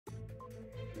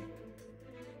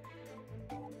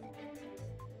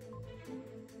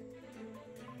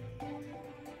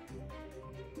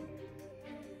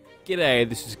G'day,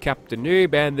 this is Captain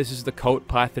Noob, and this is the Colt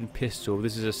Python pistol.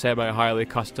 This is a semi-highly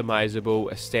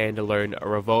customizable, standalone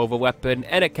revolver weapon,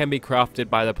 and it can be crafted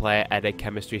by the player at a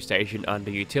chemistry station under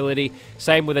utility.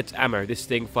 Same with its ammo. This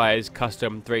thing fires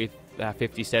custom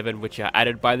 357, which are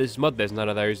added by this mod. There's none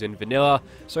of those in vanilla,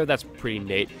 so that's pretty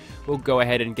neat. We'll go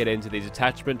ahead and get into these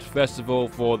attachments. First of all,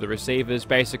 for the receivers,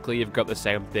 basically you've got the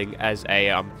same thing as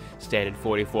a standard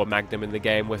 44 Magnum in the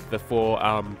game with the four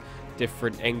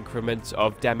different increments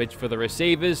of damage for the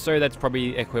receivers, so that's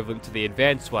probably equivalent to the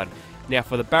advanced one. Now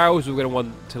for the barrels, we're going to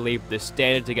want to leave the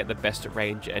standard to get the best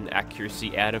range and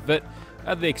accuracy out of it,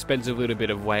 at the expense of a little bit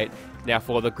of weight. Now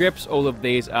for the grips, all of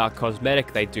these are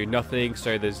cosmetic, they do nothing,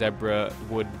 so the zebra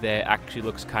wood there actually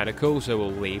looks kind of cool, so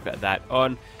we'll leave that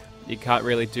on. You can't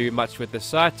really do much with the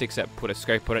sights except put a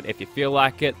scope on it if you feel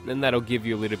like it, and that'll give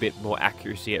you a little bit more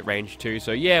accuracy at range too,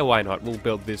 so yeah, why not? We'll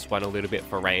build this one a little bit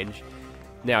for range.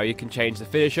 Now you can change the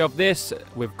finish of this.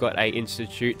 We've got a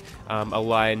Institute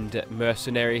aligned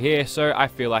mercenary here, so I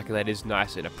feel like that is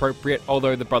nice and appropriate,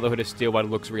 although the Brotherhood of Steel one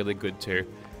looks really good too.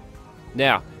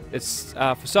 Now, it's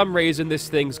for some reason this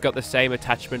thing's got the same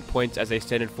attachment points as a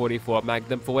standard 44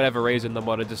 Magnum. For whatever reason, the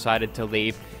modder decided to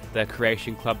leave the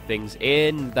Creation Club things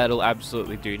in. That'll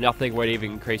absolutely do nothing, won't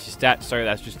even increase your stats, so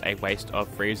that's just a waste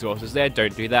of resources there.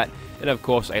 Don't do that. And of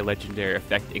course, a legendary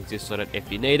effect exists on it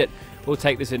if you need it. We'll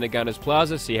take this into Gunner's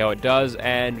Plaza, see how it does,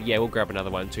 and yeah, we'll grab another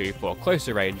one too for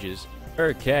closer ranges.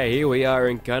 Okay, here we are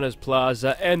in Gunner's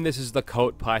Plaza, and this is the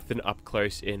Colt Python up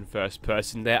close in first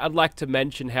person there. I'd like to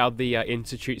mention how the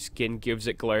Institute skin gives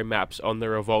it glow maps on the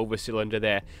revolver cylinder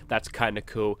there. That's kind of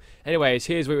cool. Anyways,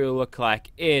 here's what it will look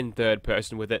like in third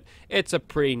person with it. It's a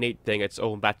pretty neat thing. It's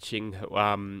all matching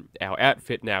our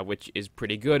outfit now, which is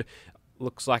pretty good.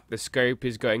 Looks like the scope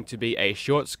is going to be a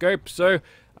short scope, so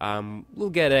we'll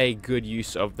get a good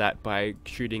use of that by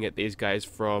shooting at these guys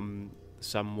from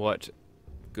somewhat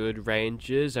good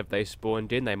ranges. Have they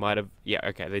spawned in? They might have. Yeah,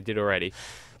 okay, they did already.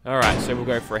 Alright, so we'll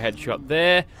go for a headshot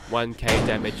there, 1k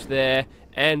damage there,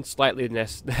 and slightly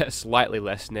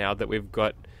less now that we've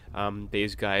got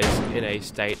these guys in a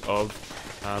state of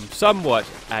somewhat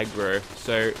aggro.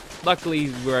 So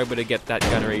luckily we're able to get that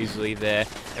gunner easily there,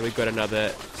 and we've got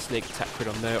another sneak attack crit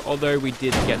on there, although we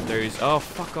did get those. Oh,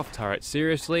 fuck off turret,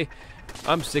 seriously?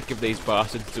 I'm sick of these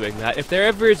bastards doing that. If there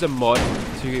ever is a mod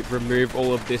to remove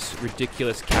all of this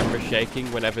ridiculous camera shaking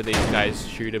whenever these guys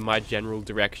shoot in my general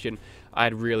direction,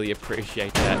 I'd really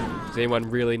appreciate that. Does anyone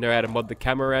really know how to mod the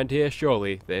camera around here?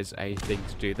 Surely there's a thing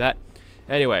to do that.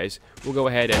 Anyways, we'll go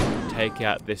ahead and take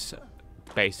out this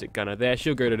basic gunner there.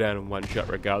 She'll go down in one shot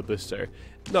regardless, so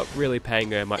not really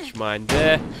paying her much mind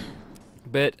there.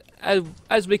 But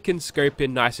as we can scope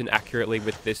in nice and accurately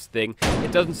with this thing,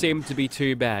 it doesn't seem to be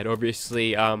too bad.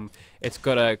 Obviously, it's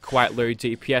got a quite low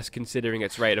DPS considering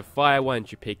its rate of fire. Why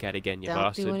don't you peek out again, you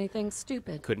bastard? Don't do anything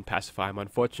stupid. Couldn't pacify him,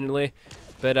 unfortunately.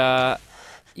 But,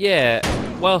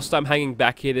 yeah, whilst I'm hanging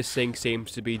back here, this thing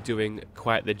seems to be doing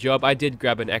quite the job. I did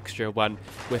grab an extra one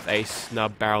with a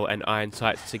snub barrel and iron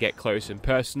sights to get close and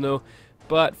personal.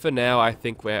 But for now, I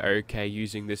think we're okay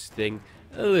using this thing.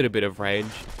 A little bit of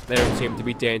range. They don't seem to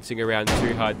be dancing around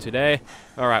too hard today.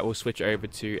 Alright, we'll switch over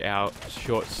to our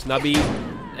short snubby.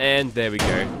 And there we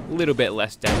go. A little bit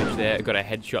less damage there. Got a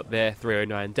headshot there,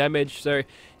 309 damage. So,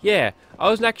 yeah, I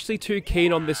wasn't actually too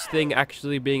keen on this thing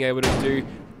actually being able to do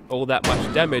all that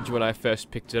much damage when I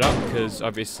first picked it up, because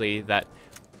obviously that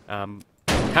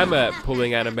hammer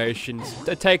pulling animations,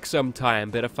 they take some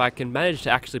time, but if I can manage to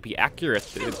actually be accurate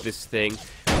with this thing,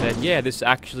 then yeah, this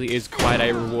actually is quite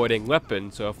a rewarding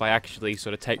weapon. So if I actually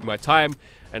sort of take my time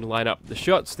and line up the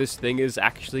shots, this thing is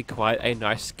actually quite a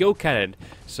nice skill cannon.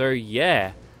 So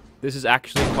yeah, this is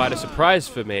actually quite a surprise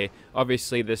for me.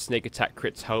 Obviously the sneak attack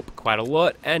crits help quite a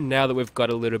lot, and now that we've got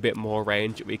a little bit more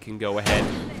range, we can go ahead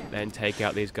and take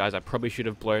out these guys. I probably should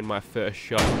have blown my first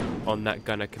shot on that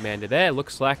gunner commander there.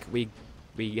 Looks like we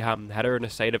had her in a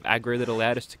state of aggro that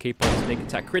allowed us to keep on sneak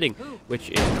attack critting, which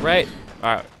is great.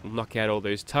 Alright, we'll knock out all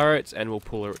those turrets, and we'll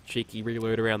pull a cheeky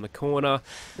reload around the corner,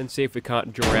 and see if we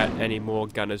can't draw out any more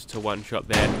gunners to one shot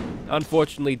there.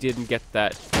 Unfortunately didn't get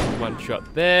that one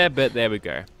shot there, but there we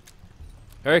go.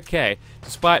 Okay,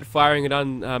 despite firing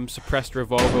an unsuppressed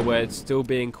revolver, we're still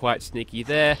being quite sneaky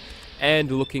there,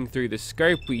 and looking through the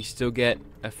scope, we still get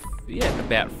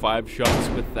about 5 shots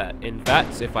with that in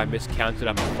VATS. If I miscounted,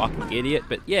 I'm a fucking idiot,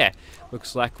 but yeah,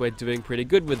 looks like we're doing pretty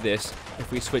good with this.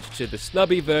 If we switch to the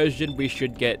snubby version, we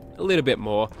should get a little bit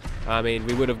more. I mean,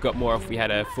 we would have got more if we had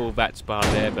a full VATS bar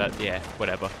there, but yeah,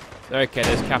 whatever. Okay,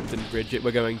 there's Captain Bridget.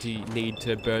 We're going to need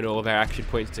to burn all of our action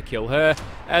points to kill her,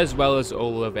 as well as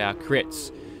all of our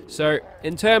crits. So,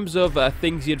 in terms of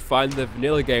things you'd find in the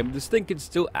vanilla game, this thing could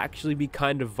still actually be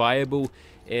kind of viable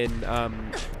in a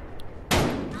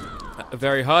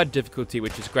very hard difficulty,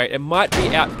 which is great. It might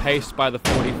be outpaced by the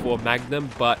 44 Magnum,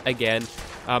 but again,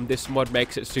 this mod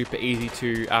makes it super easy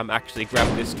to actually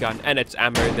grab this gun, and it's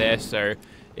ammo there, so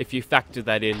if you factor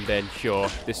that in, then sure,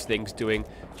 this thing's doing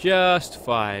just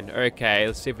fine. Okay,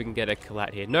 let's see if we can get a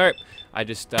collat here. Nope, I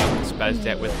just spazzed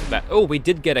out with that. Oh, we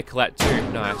did get a collat too.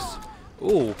 Nice.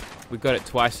 Oh, we got it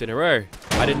twice in a row.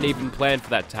 I didn't even plan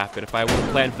for that to happen. If I would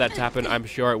have planned for that to happen, I'm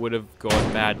sure it would have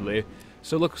gone badly.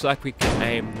 So it looks like we can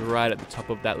aim right at the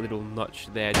top of that little notch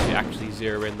there to actually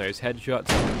zero in those headshots.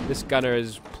 This gunner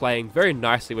is playing very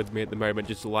nicely with me at the moment,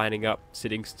 just lining up,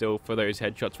 sitting still for those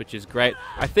headshots, which is great.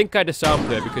 I think I disarmed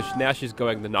her because now she's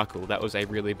going the knuckle. That was a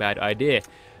really bad idea.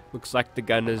 Looks like the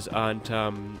gunners aren't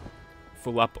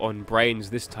full up on brains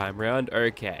this time round.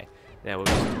 Okay. Now we'll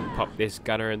just pop this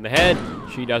gunner in the head.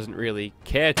 She doesn't really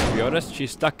care, to be honest.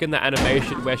 She's stuck in the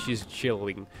animation where she's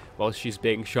chilling while she's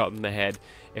being shot in the head.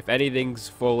 If anything's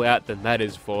Fallout, then that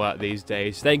is Fallout these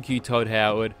days. Thank you, Todd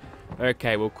Howard.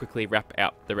 Okay, we'll quickly wrap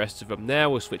out the rest of them now.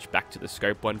 We'll switch back to the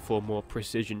scope one for more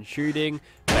precision shooting.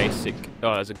 Basic.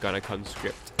 Oh, there's a gunner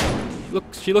conscript.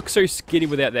 She looks so skinny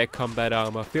without their combat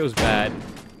armor. Feels bad.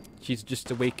 She's just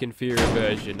a weak inferior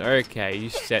version. Okay, you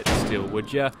set still,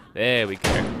 would ya? There we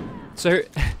go. So,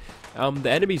 the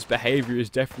enemy's behavior is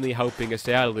definitely helping us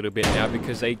out a little bit now,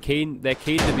 because they're keen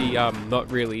to be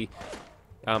not really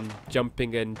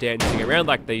jumping and dancing around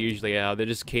like they usually are. They're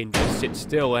just keen to sit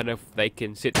still, and if they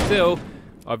can sit still,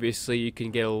 obviously you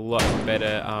can get a lot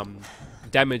better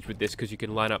damage with this because you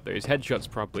can line up those headshots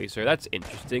properly. So that's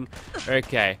interesting.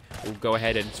 Okay, we'll go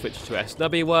ahead and switch to our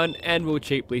snubby one, and we'll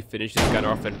cheaply finish this gunner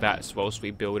off in VATS whilst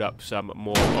we build up some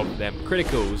more of them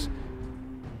criticals.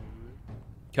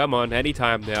 Come on,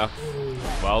 anytime now.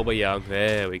 While we're young.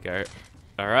 There we go.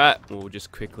 Alright, we'll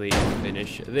just quickly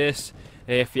finish this.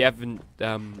 If you haven't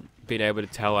been able to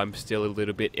tell, I'm still a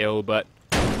little bit ill, but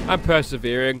I'm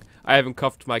persevering. I haven't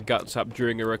coughed my guts up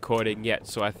during a recording yet,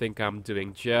 so I think I'm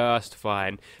doing just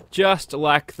fine. Just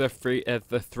like the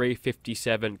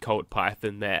 357 Colt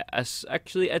Python there.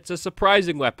 Actually, it's a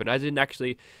surprising weapon. I didn't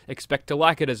actually expect to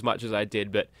like it as much as I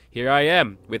did, but here I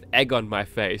am, with egg on my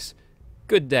face.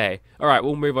 Good day. Alright,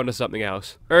 we'll move on to something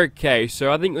else. Okay,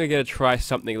 so I think we're going to try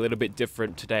something a little bit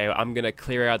different today. I'm going to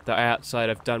clear out the outside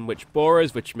of Dunwich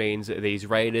Borers, which means these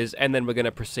raiders, and then we're going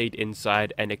to proceed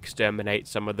inside and exterminate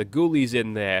some of the ghoulies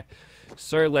in there.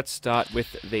 So let's start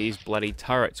with these bloody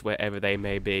turrets, wherever they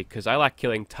may be, because I like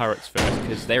killing turrets first,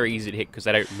 because they're easy to hit because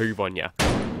they don't move on you.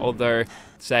 Although,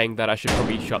 saying that, I should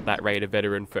probably shot that raider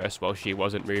veteran first while she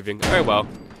wasn't moving. Oh well.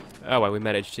 Oh well, we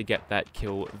managed to get that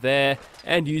kill there,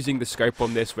 and using the scope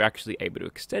on this, we're actually able to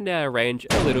extend our range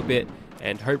a little bit,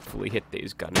 and hopefully hit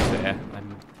these guns there.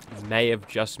 I may have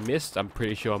just missed. I'm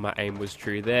pretty sure my aim was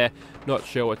true there. Not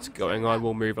sure what's going on.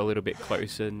 We'll move a little bit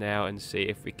closer now and see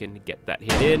if we can get that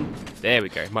hit in. There we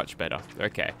go, much better.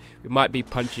 Okay, we might be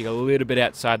punching a little bit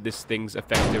outside this thing's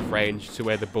effective range to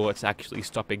where the bullets actually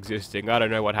stop existing. I don't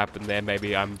know what happened there.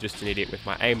 Maybe I'm just an idiot with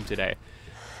my aim today.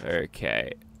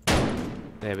 Okay.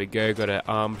 There we go, got an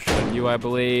arm shot on you, I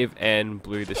believe, and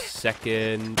blew the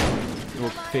second.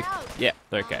 We'll pick, yeah,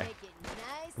 okay.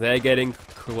 They're getting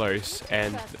close,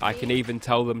 and I can even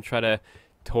tell them try to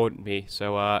taunt me.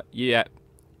 So, yeah,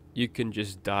 you can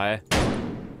just die.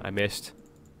 I missed.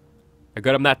 I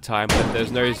got him that time, but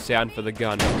there's no sound for the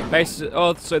gun.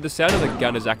 Oh, so the sound of the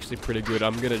gun is actually pretty good.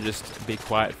 I'm gonna just be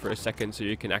quiet for a second so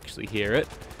you can actually hear it.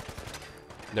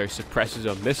 No suppressors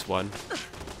on this one.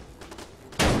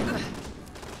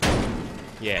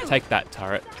 Yeah, take that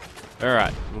turret.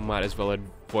 Alright, we might as well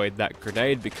avoid that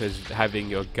grenade because having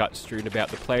your gut strewn about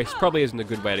the place probably isn't a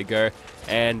good way to go.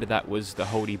 And that was the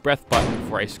holdy breath button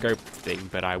for a scope thing,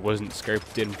 but I wasn't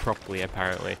scoped in properly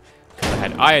apparently because I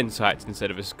had iron sights instead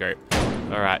of a scope.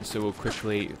 Alright, so we'll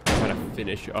quickly try to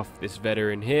finish off this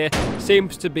veteran here.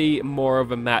 Seems to be more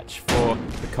of a match for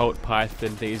the Colt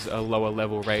Python. These are lower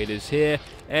level raiders here.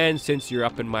 And since you're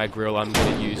up in my grill, I'm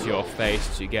going to use your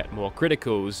face to get more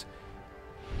criticals.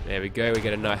 There we go, we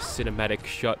get a nice cinematic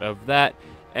shot of that,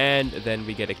 and then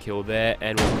we get a kill there,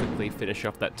 and we'll quickly finish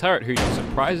off that turret, who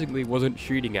surprisingly wasn't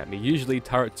shooting at me. Usually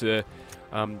turrets are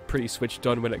pretty switched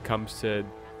on when it comes to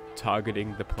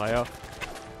targeting the player.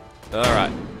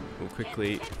 Alright, we'll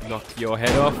quickly knock your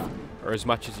head off, or as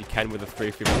much as you can with a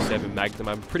 357 Magnum.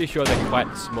 I'm pretty sure they're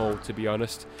quite small, to be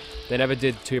honest. They never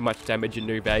did too much damage in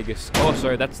New Vegas.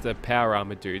 Also, that's the power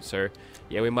armor dude, so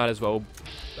yeah, we might as well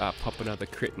pop another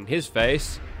crit in his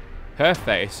face. Her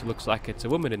face looks like it's a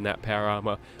woman in that power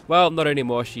armor. Well, not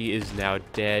anymore, she is now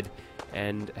dead.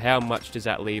 And how much does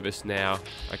that leave us now?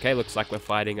 Okay, looks like we're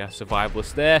fighting a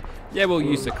survivalist there. Yeah, we'll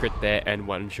use the crit there and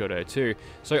one-shot her too.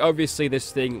 So obviously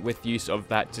this thing with use of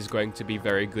VATS is going to be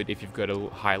very good if you've got a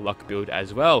high luck build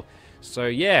as well. So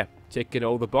yeah, ticking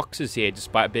all the boxes here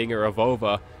despite being a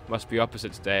revolver. Must be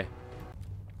opposites day.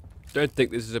 Don't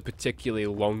think this is a particularly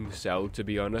long cell, to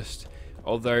be honest.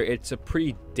 Although it's a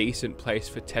pretty decent place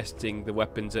for testing the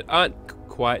weapons that aren't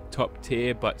quite top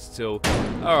tier, but still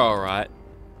are alright.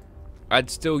 I'd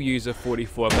still use a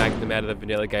 44 Magnum out of the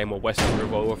vanilla game or Western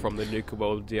Revolver from the Nuka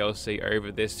World DLC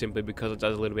over this, simply because it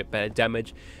does a little bit better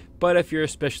damage. But if you're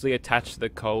especially attached to the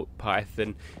Colt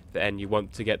Python and you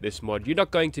want to get this mod, you're not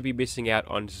going to be missing out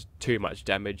on too much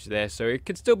damage there, so it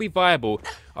can still be viable.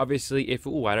 Obviously, if...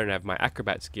 Ooh, I don't have my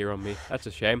Acrobat's gear on me. That's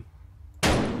a shame.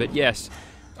 But yes,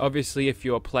 obviously if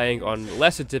you're playing on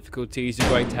lesser difficulties, you're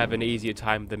going to have an easier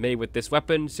time than me with this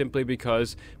weapon, simply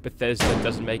because Bethesda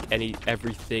doesn't make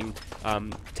everything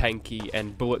tanky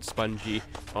and bullet spongy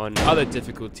on other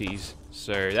difficulties.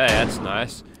 So yeah, that's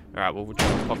nice. Alright, well, we'll try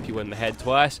to pop you in the head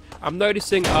twice. I'm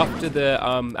noticing after the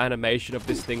animation of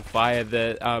this thing fire,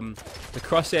 the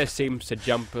crosshair seems to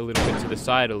jump a little bit to the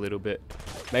side a little bit.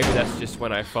 Maybe that's just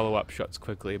when I follow up shots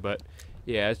quickly, but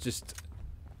yeah, it's just...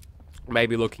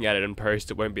 Maybe looking at it in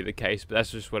post it won't be the case, but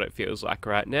that's just what it feels like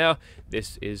right now.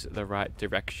 This is the right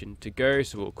direction to go,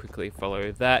 so we'll quickly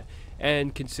follow that.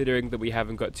 And considering that we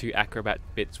haven't got two acrobat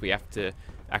bits, we have to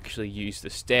actually use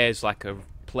the stairs like a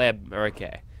pleb.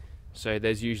 Okay. So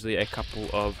there's usually a couple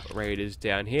of raiders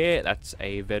down here. That's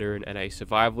a veteran and a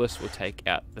survivalist. We'll take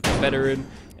out the veteran,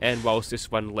 and whilst this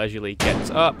one leisurely gets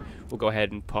up, we'll go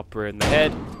ahead and pop her in the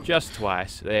head just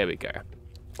twice. There we go.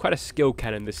 Quite a skill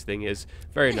cannon this thing is.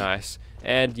 Very nice.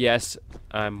 And yes,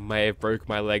 I may have broke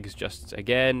my legs just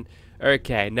again.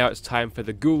 Okay, now it's time for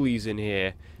the ghoulies in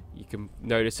here. You can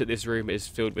notice that this room is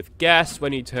filled with gas.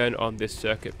 When you turn on this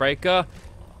circuit breaker,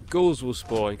 ghouls will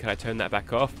spawn. Can I turn that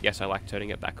back off? Yes, I like turning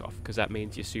it back off, because that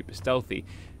means you're super stealthy.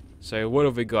 So what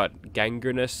have we got?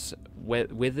 Gangrenous,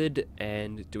 withered,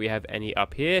 and do we have any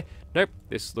up here? Nope,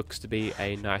 this looks to be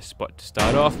a nice spot to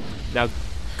start off. Now,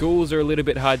 ghouls are a little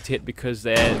bit hard to hit because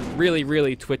they're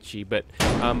really twitchy, but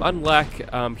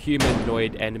unlike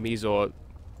humanoid enemies, or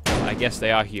I guess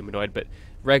they are humanoid, but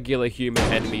regular human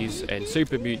enemies and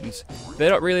super mutants, they're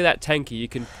not really that tanky. You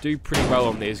can do pretty well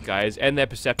on these guys, and their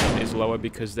perception is lower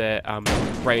because their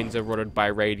brains are rotted by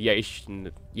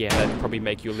radiation. Yeah, that'd probably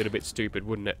make you a little bit stupid,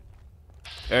 wouldn't it?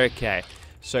 Okay,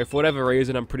 so for whatever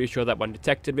reason, I'm pretty sure that one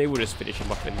detected me. We'll just finish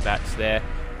him off in bats there,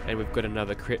 and we've got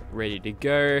another crit ready to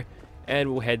go.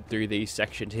 And we'll head through these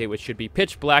sections here, which should be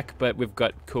pitch black, but we've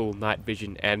got cool night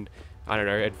vision and, I don't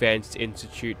know, advanced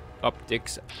institute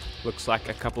optics. Looks like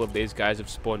a couple of these guys have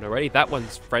spawned already. That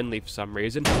one's friendly for some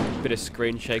reason. Bit of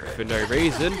screen shake for no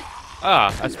reason.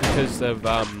 Ah, that's because they've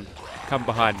come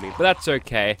behind me, but that's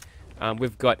okay.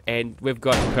 We've got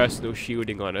personal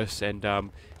shielding on us,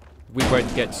 and we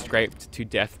won't get scraped to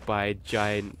death by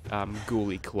giant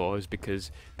ghoulie claws,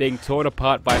 because being torn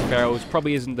apart by ferals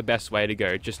probably isn't the best way to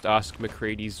go. Just ask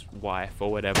McCready's wife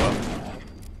or whatever.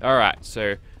 Alright,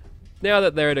 so now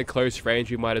that they're at a close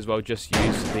range, we might as well just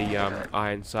use the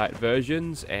iron sight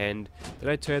versions. And did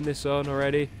I turn this on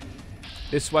already?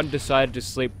 This one decided to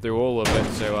sleep through all of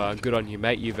it, so good on you,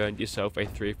 mate. You've earned yourself a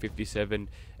 357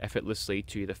 effortlessly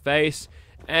to the face.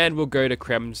 And we'll go to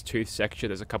Krem's tooth section.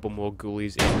 There's a couple more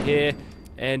ghoulies in here,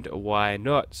 and why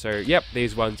not? So, yep,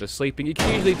 these ones are sleeping. You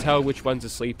can usually tell which ones are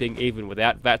sleeping even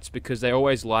without VATS, because they're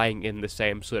always lying in the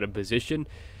same sort of position.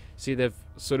 See, they've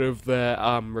sort of the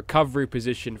recovery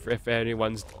position for if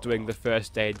anyone's doing the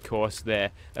first aid course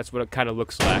there. That's what it kind of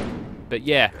looks like. But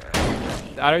yeah,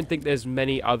 I don't think there's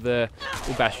many other...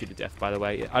 We'll bash you to death, by the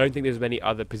way. I don't think there's many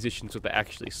other positions where they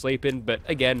actually sleep in, but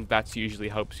again, VATS usually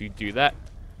helps you do that.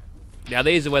 Now,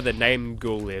 these are where the named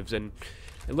ghoul lives, and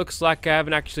it looks like I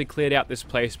haven't actually cleared out this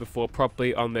place before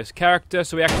properly on this character,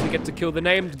 so we actually get to kill the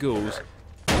named ghouls.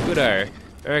 Good-o.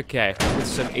 Okay, with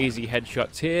some easy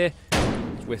headshots here,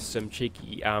 with some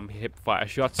cheeky hip fire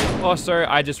shots. And also,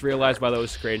 I just realized while there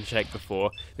was screen shake before,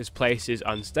 this place is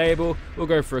unstable. We'll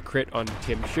go for a crit on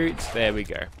Tim Shoots. There we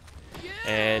go.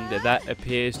 And that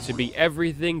appears to be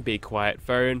everything. Be quiet,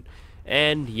 phone.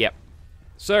 And yep.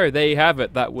 So there you have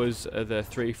it. That was the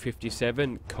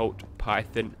 357 Colt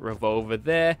Python Revolver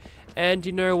there. And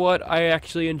you know what? I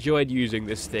actually enjoyed using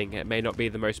this thing. It may not be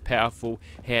the most powerful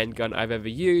handgun I've ever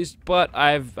used, but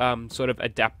I've sort of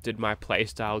adapted my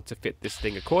playstyle to fit this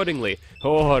thing accordingly.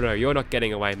 Oh no, you're not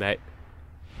getting away, mate.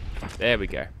 There we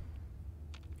go.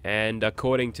 And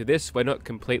according to this, we're not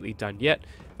completely done yet.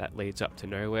 That leads up to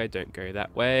nowhere. Don't go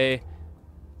that way.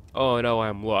 Oh no,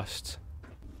 I'm lost.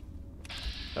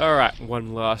 Alright,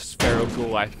 one last feral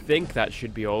ghoul. I think that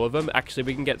should be all of them. Actually,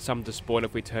 we can get some to spawn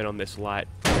if we turn on this light.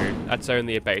 That's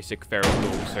only a basic feral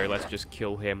ghoul, so let's just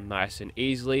kill him nice and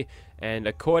easily. And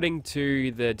according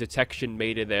to the detection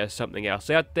meter, there's something else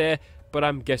out there, but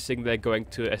I'm guessing they're going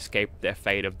to escape their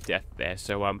fate of death there.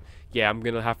 So, yeah, I'm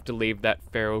gonna have to leave that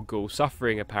feral ghoul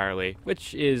suffering, apparently,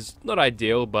 which is not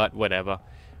ideal, but whatever.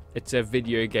 It's a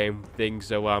video game thing,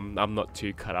 so I'm not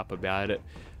too cut up about it.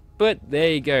 But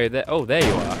there you go. Oh, there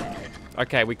you are.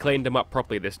 Okay, we cleaned them up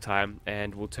properly this time,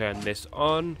 and we'll turn this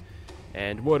on.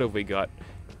 And what have we got?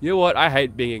 You know what? I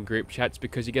hate being in group chats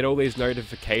because you get all these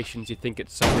notifications. You think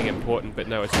it's something important, but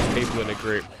no, it's just people in a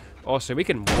group. Also, we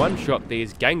can one-shot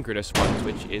these gangrenous ones,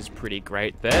 which is pretty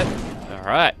great there.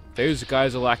 Alright, those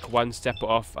guys are like one step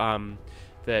off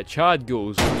the charred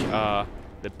ghouls, which are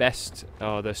the best,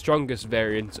 or the strongest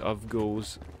variants of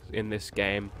ghouls in this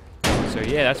game. So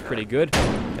yeah, that's pretty good.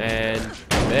 And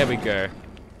there we go.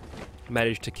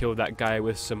 Managed to kill that guy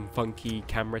with some funky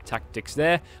camera tactics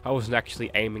there. I wasn't actually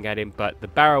aiming at him, but the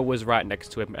barrel was right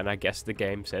next to him, and I guess the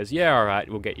game says, yeah, alright,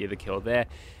 we'll get you the kill there.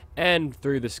 And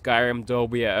through the Skyrim door,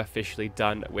 we are officially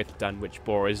done with Dunwich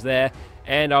Borers there.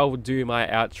 And I'll do my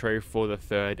outro for the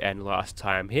third and last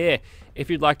time here. If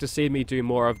you'd like to see me do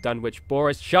more of Dunwich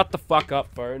Borers, shut the fuck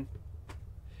up, phone.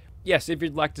 Yes, if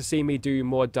you'd like to see me do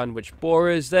more Dunwich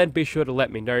Borers, then be sure to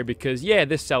let me know, because yeah,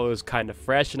 this cellar is kind of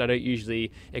fresh and I don't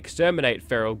usually exterminate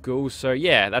feral ghouls, so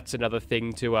yeah, that's another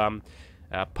thing to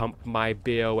pump my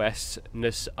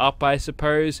BOS-ness up, I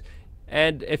suppose.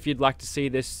 And if you'd like to see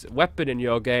this weapon in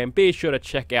your game, be sure to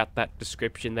check out that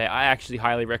description there. I actually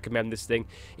highly recommend this thing,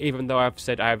 even though I've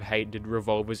said I've hated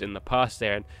revolvers in the past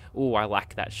there. And, ooh, I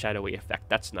like that shadowy effect.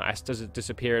 That's nice. Does it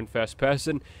disappear in first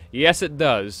person? Yes, it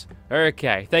does.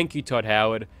 Okay, thank you, Todd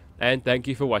Howard. And thank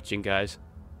you for watching, guys.